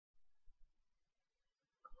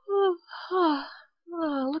Oh,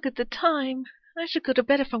 look at the time. I should go to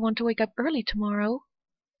bed if I want to wake up early tomorrow.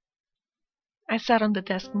 I sat on the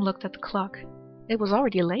desk and looked at the clock. It was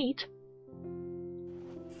already late.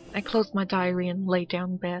 I closed my diary and lay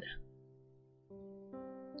down in bed.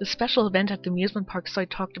 The special event at the amusement park Soy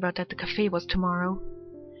talked about at the cafe was tomorrow.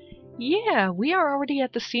 Yeah, we are already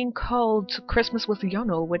at the scene called Christmas with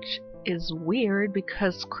Yeonho, which is weird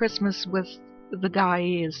because Christmas with the guy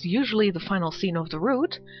is usually the final scene of the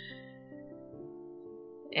route.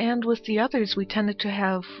 And with the others we tended to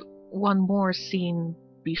have one more scene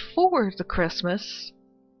before the Christmas,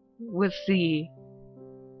 with the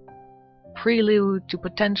prelude to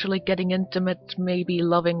potentially getting intimate, maybe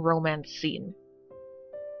loving romance scene.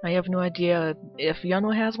 I have no idea if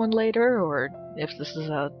Yeonho has one later, or if this is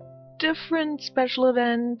a different special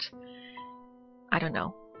event. I don't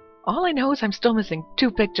know. All I know is I'm still missing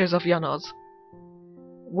 2 pictures of Yeonho's.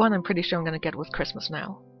 One I'm pretty sure I'm gonna get with Christmas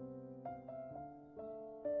now.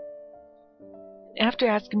 After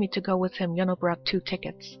asking me to go with him, Yeonho brought 2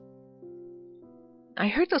 tickets. I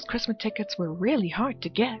heard those Christmas tickets were really hard to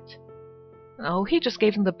get. Oh, he just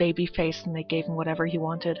gave them the baby face and they gave him whatever he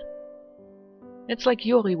wanted. It's like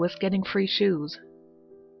Yuri with getting free shoes.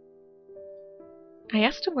 I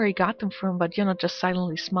asked him where he got them from, but Yeonho just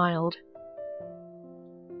silently smiled.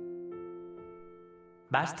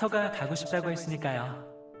 마스터가 가고 싶다고 했으니까요.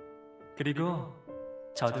 그리고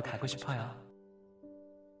저도 가고 싶어요.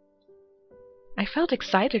 I felt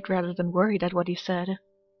excited rather than worried at what he said.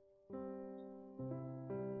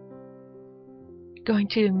 Going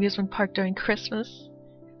to the amusement park during Christmas.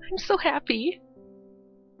 I'm so happy.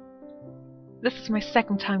 This is my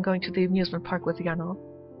 2nd time going to the amusement park with Yeonho.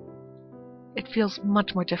 It feels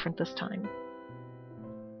much more different this time.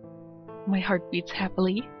 My heart beats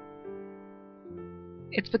happily.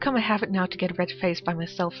 It's become a habit now to get red-faced by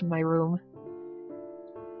myself in my room.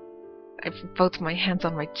 I put both my hands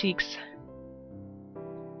on my cheeks.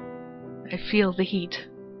 I feel the heat.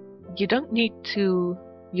 You don't need to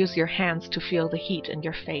use your hands to feel the heat in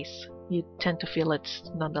your face. You tend to feel it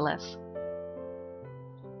nonetheless.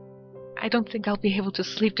 I don't think I'll be able to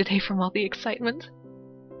sleep today from all the excitement.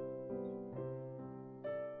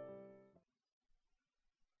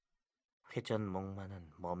 회전목마는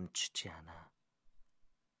멈추지 않아.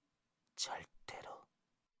 절대로.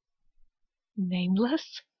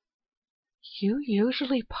 Nameless? You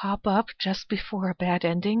usually pop up just before a bad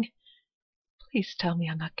ending. Please tell me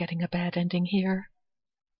I'm not getting a bad ending here.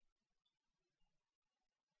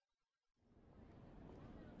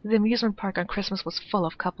 The amusement park on Christmas was full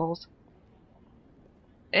of couples.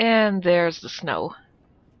 And there's the snow.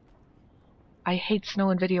 I hate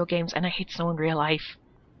snow in video games, and I hate snow in real life.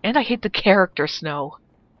 And I hate the character Snow.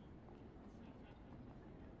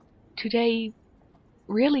 Today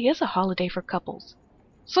really is a holiday for couples.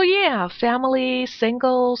 So yeah, family,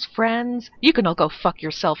 singles, friends, you can all go fuck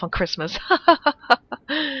yourself on Christmas.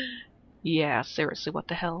 Yeah, seriously, what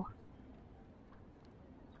the hell?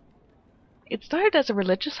 It started as a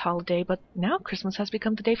religious holiday, but now Christmas has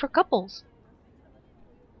become the day for couples.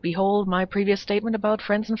 Behold my previous statement about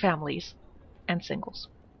friends and families. And singles.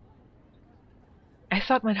 I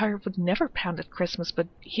thought my heart would never pound at Christmas, but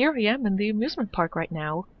here I am in the amusement park right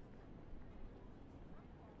now.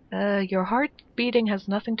 Your heart beating has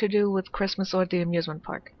nothing to do with Christmas or the amusement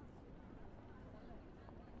park.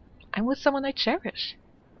 I'm with someone I cherish.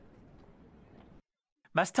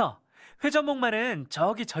 마스터, 회전목마는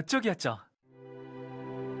저기 저쪽이었죠?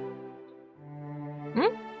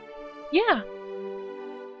 Yeah.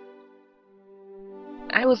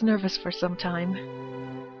 I was nervous for some time.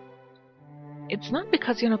 It's not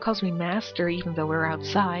because Yeonho calls me master even though we're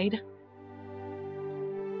outside.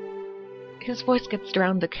 His voice gets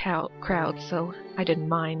drowned the crowd, so I didn't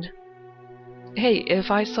mind. Hey, if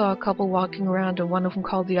I saw a couple walking around and one of them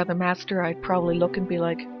called the other master, I'd probably look and be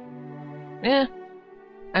like, eh,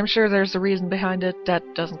 I'm sure there's a reason behind it, that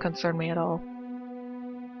doesn't concern me at all.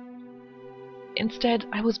 Instead,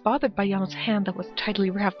 I was bothered by Yeonho's hand that was tightly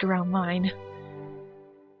wrapped around mine.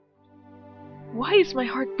 Why is my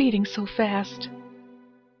heart beating so fast?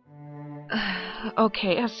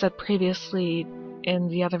 Okay, as said previously in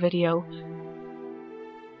the other video,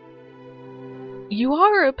 you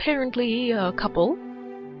are apparently a couple,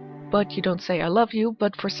 but you don't say I love you,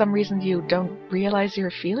 but for some reason you don't realize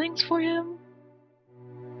your feelings for him?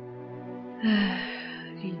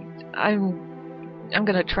 I'm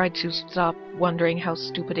gonna try to stop wondering how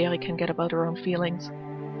stupid Eri can get about her own feelings.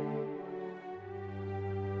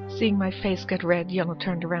 Seeing my face get red, Yeonho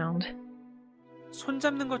turned around.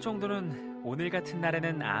 손잡는 것 정도는 오늘 같은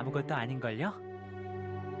날에는 아무것도 아닌걸요?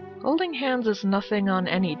 Holding hands is nothing on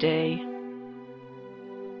any day.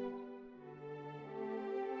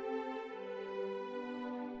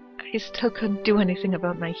 I still couldn't do anything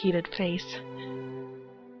about my heated face.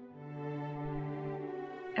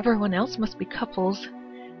 Everyone else must be couples.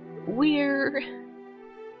 We're...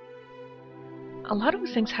 A lot of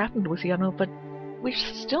things happened with Yeonho, but we're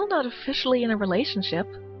still not officially in a relationship.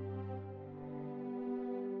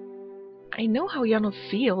 I know how Yeonho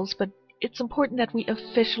feels, but it's important that we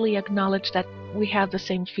officially acknowledge that we have the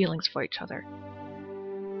same feelings for each other.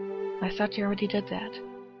 I thought you already did that.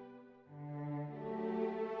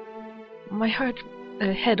 My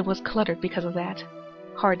head was cluttered because of that.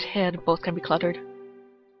 Heart, head, both can be cluttered.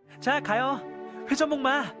 자, 가요.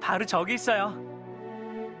 회전목마 바로 저기 있어요.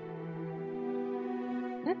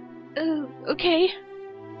 Okay.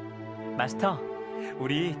 마스터,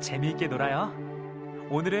 우리 재미있게 놀아요.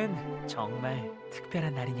 오늘은 정말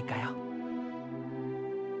특별한 날이니까요.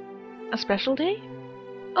 A special day?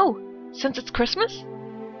 Oh, since it's Christmas?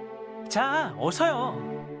 자, 어서요.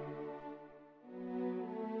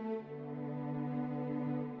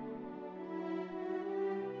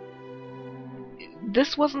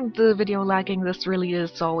 This wasn't the video lagging, this really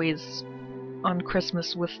is always on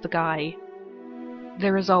Christmas with the guy.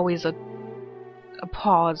 There is always a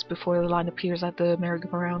pause before the line appears at the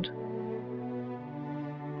merry-go-round.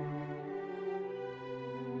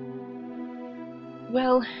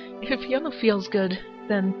 Well, if Yeonho feels good,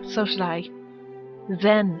 then so should I.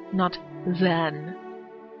 Then, not then.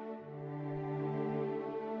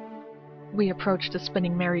 We approached the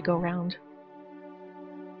spinning merry-go-round.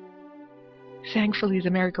 Thankfully,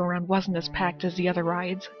 the merry-go-round wasn't as packed as the other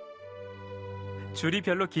rides. 줄이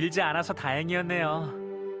별로 길지 않아서 다행이었네요.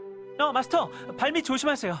 마스터, 발밑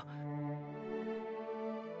조심하세요.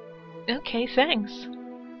 Okay, thanks.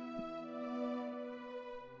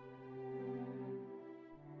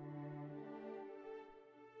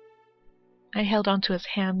 I held onto his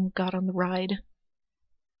hand and got on the ride.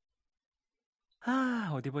 아,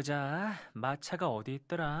 어디 보자. 마차가 어디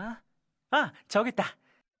있더라? 아, 저기 있다.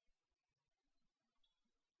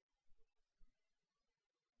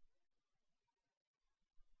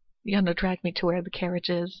 Yeonho dragged me to where the carriage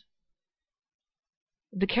is.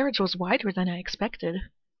 The carriage was wider than I expected.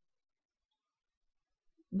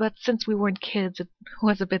 But since we weren't kids, it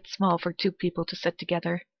was a bit small for two people to sit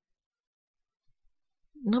together.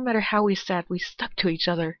 No matter how we sat, we stuck to each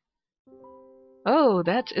other. Oh,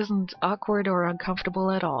 that isn't awkward or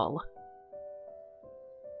uncomfortable at all.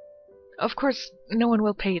 Of course, no one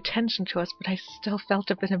will pay attention to us, but I still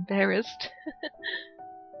felt a bit embarrassed.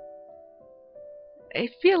 I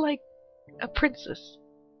feel like a princess.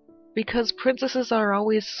 Because princesses are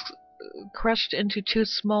always crushed into two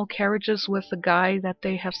small carriages with a guy that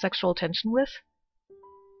they have sexual attention with.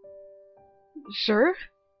 Sure.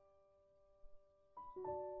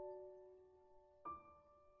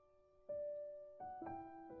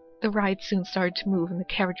 The ride soon started to move and the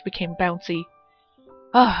carriage became bouncy.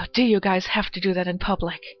 Ah, do you guys have to do that in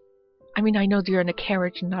public? I mean, I know you're in a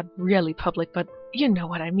carriage and not really public, but you know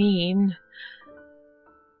what I mean.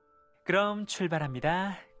 그럼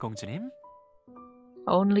출발합니다, 공주님.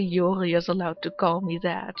 Only Yuri is allowed to call me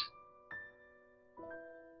that.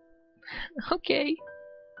 Okay.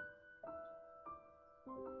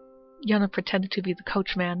 Yeonho pretended to be the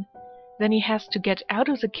coachman. Then he has to get out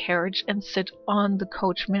of the carriage and sit on the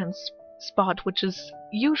coachman's spot, which is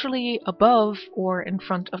usually above or in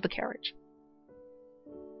front of the carriage.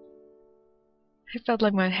 I felt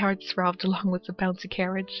like my heart throbbed along with the bouncy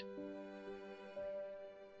carriage.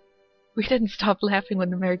 We didn't stop laughing when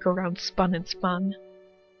the merry-go-round spun and spun.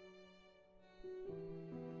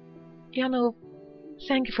 Yeonho,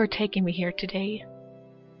 thank you for taking me here today.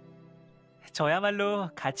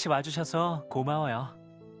 저야말로 같이 와주셔서 고마워요.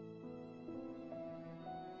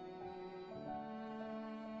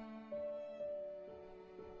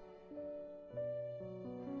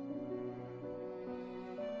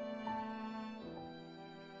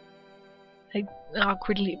 I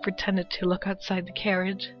awkwardly pretended to look outside the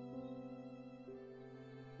carriage.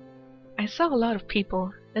 I saw a lot of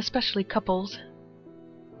people, especially couples.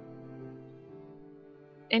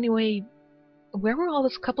 Anyway, where were all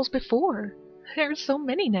those couples before? There are so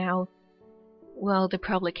many now. Well, they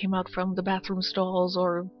probably came out from the bathroom stalls,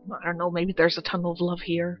 or, I don't know, maybe there's a tunnel of love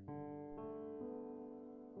here.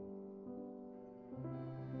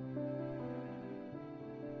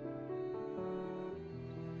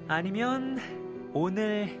 아니면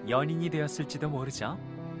오늘 연인이 되었을지도 모르죠.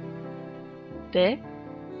 네?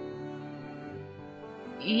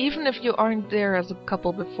 Even if you aren't there as a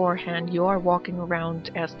couple beforehand, you are walking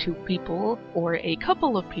around as two people, or a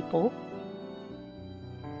couple of people.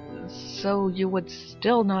 So you would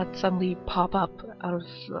still not suddenly pop up out of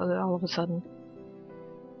all of a sudden.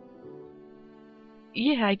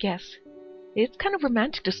 Yeah, I guess. It's kind of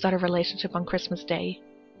romantic to start a relationship on Christmas Day.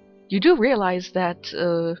 You do realize that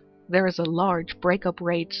there is a large breakup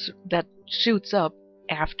rate that shoots up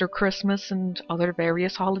after Christmas and other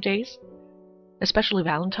various holidays, especially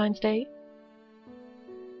Valentine's Day.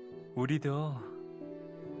 우리도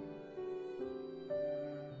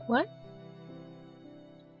What?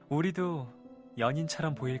 우리도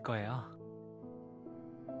연인처럼 보일 거예요.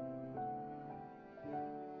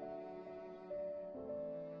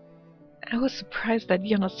 I was surprised that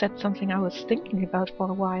Yeonho said something I was thinking about for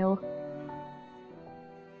a while.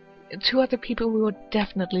 To other people, we would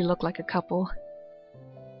definitely look like a couple.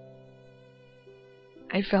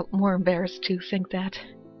 I felt more embarrassed to think that.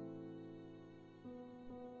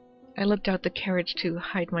 I looked out the carriage to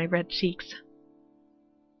hide my red cheeks.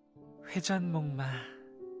 회전목마.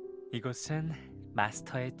 이곳은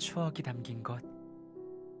마스터의 추억이 담긴 곳.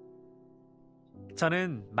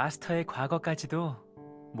 저는 마스터의 과거까지도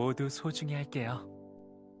모두 소중히 할게요.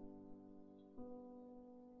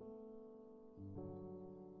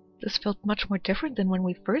 This felt much more different than when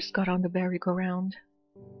we first got on the merry-go-round.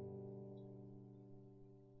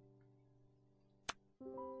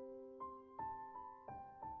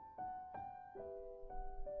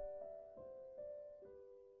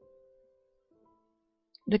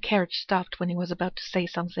 The carriage stopped when he was about to say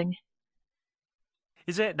something.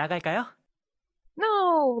 이제 나갈까요?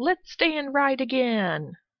 No, let's stay and ride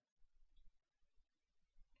again.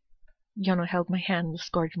 Yeonho held my hand and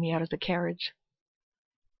escorted me out of the carriage.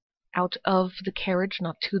 Out of the carriage,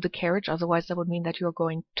 not to the carriage, otherwise that would mean that you are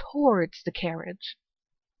going towards the carriage.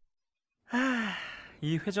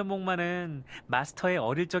 이 회전목마는 마스터의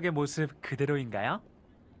어릴 적의 모습 그대로인가요?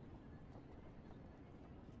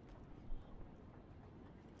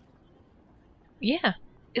 Yeah,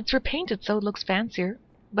 it's repainted so it looks fancier,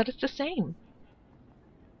 but it's the same.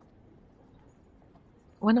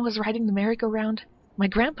 When I was riding the merry-go-round, my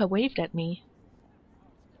grandpa waved at me.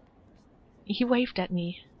 He waved at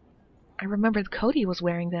me. I remember the coat he was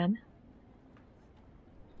wearing then.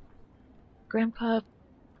 Grandpa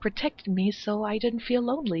protected me so I didn't feel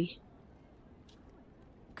lonely.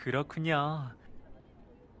 그렇군요.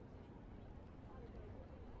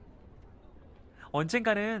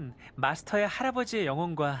 언젠가는 마스터의 할아버지의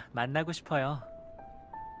영혼과 만나고 싶어요.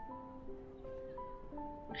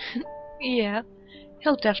 Yeah,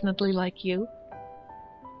 he'll definitely like you.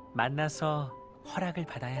 만나서 허락을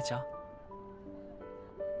받아야죠.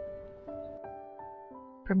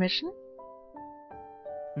 Permission?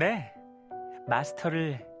 네,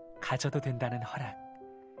 마스터를 가져도 된다는 허락.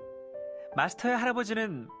 마스터의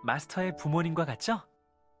할아버지는 마스터의 부모님과 같죠?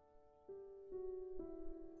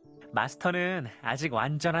 마스터는 아직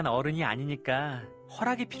완전한 어른이 아니니까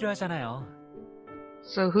허락이 필요하잖아요.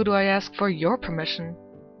 So who do I ask for your permission?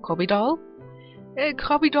 Kobe doll?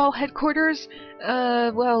 Kobe doll headquarters?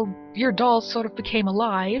 Well, your doll sort of became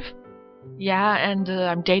alive. Yeah, and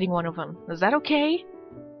I'm dating one of them. Is that okay?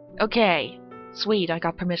 Okay. Sweet, I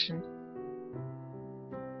got permission.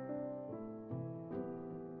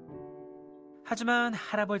 하지만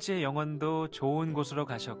할아버지의 영혼도 좋은 곳으로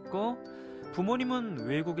가셨고 부모님은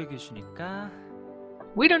외국에 계시니까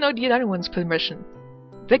We don't need anyone's permission.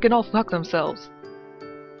 They can all fuck themselves.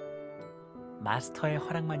 마스터의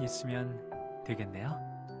허락만 있으면 되겠네요.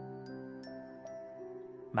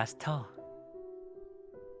 마스터,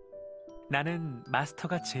 나는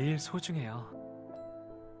마스터가 제일 소중해요.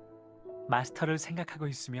 마스터를 생각하고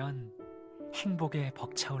있으면 행복에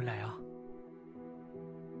벅차올라요.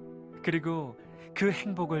 그리고 그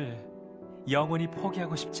행복을 영원히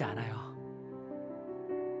포기하고 싶지 않아요.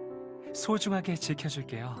 소중하게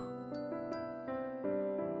지켜줄게요.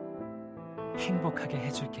 행복하게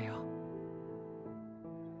해줄게요.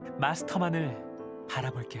 마스터만을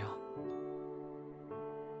바라볼게요.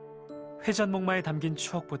 회전목마에 담긴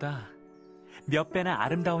추억보다 몇 배나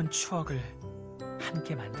아름다운 추억을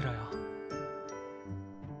함께 만들어요.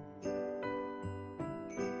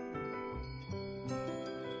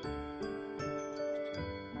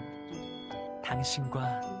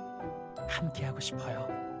 당신과 함께하고 싶어요.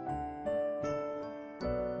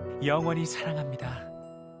 영원히 사랑합니다.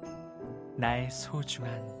 나의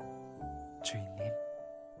소중한 주인님.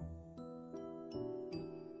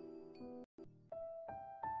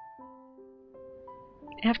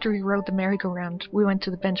 After we rode the merry-go-round, we went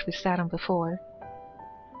to the bench we sat on before.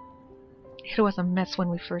 It was a mess when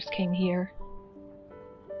we first came here.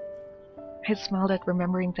 I smiled at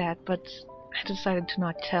remembering that, but I decided to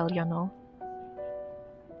not tell Yeonho.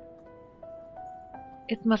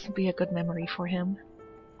 It mustn't be a good memory for him.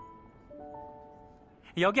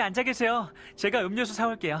 여기 앉아 계세요. 제가 음료수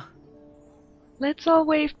사올게요. Let's all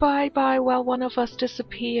wave bye-bye while one of us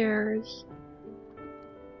disappears.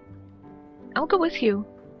 I'll go with you.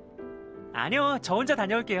 아니요, 저 혼자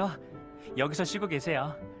다녀올게요. 여기서 쉬고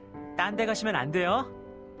계세요. 딴 데 가시면 안 돼요.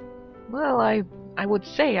 Well, I would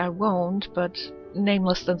say I won't, but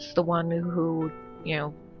Nameless is the one who, you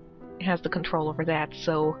know, has the control over that,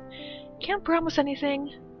 so can't promise anything.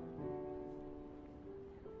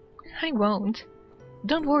 I won't.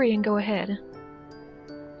 Don't worry and go ahead.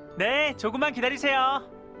 네, 조금만 기다리세요.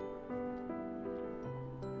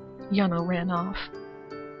 Yeonho ran off.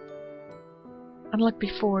 Unlike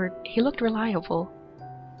before, he looked reliable.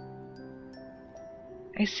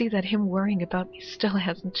 I see that him worrying about me still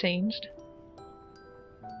hasn't changed.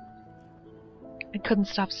 I couldn't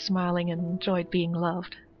stop smiling and enjoyed being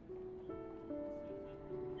loved.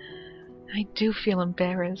 I do feel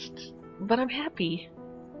embarrassed, but I'm happy.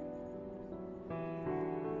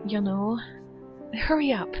 Yeonho,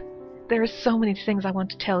 hurry up. There are so many things I want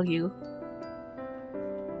to tell you.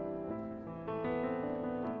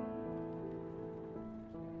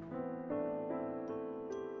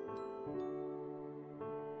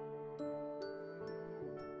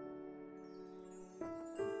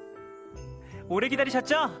 오래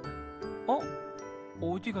기다리셨죠?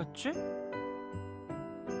 어디 갔지?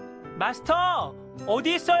 마스터!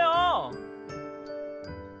 어디 있어요?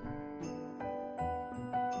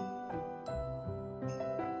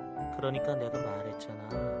 그러니까 내가 말했잖아.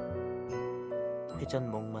 회전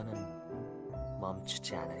목마는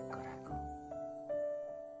멈추지 않을 거라고.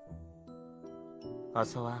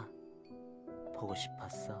 어서 와. 보고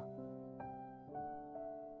싶었어.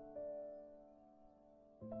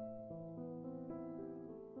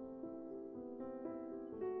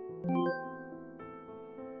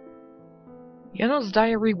 Yeonho's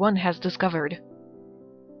Diary 1 has discovered.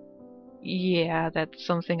 Yeah, that's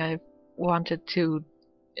something I've wanted to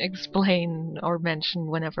explain or mention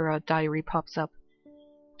whenever a diary pops up.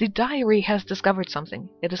 The diary has discovered something.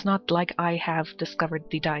 It is not like I have discovered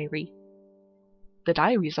the diary. The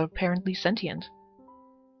diaries are apparently sentient.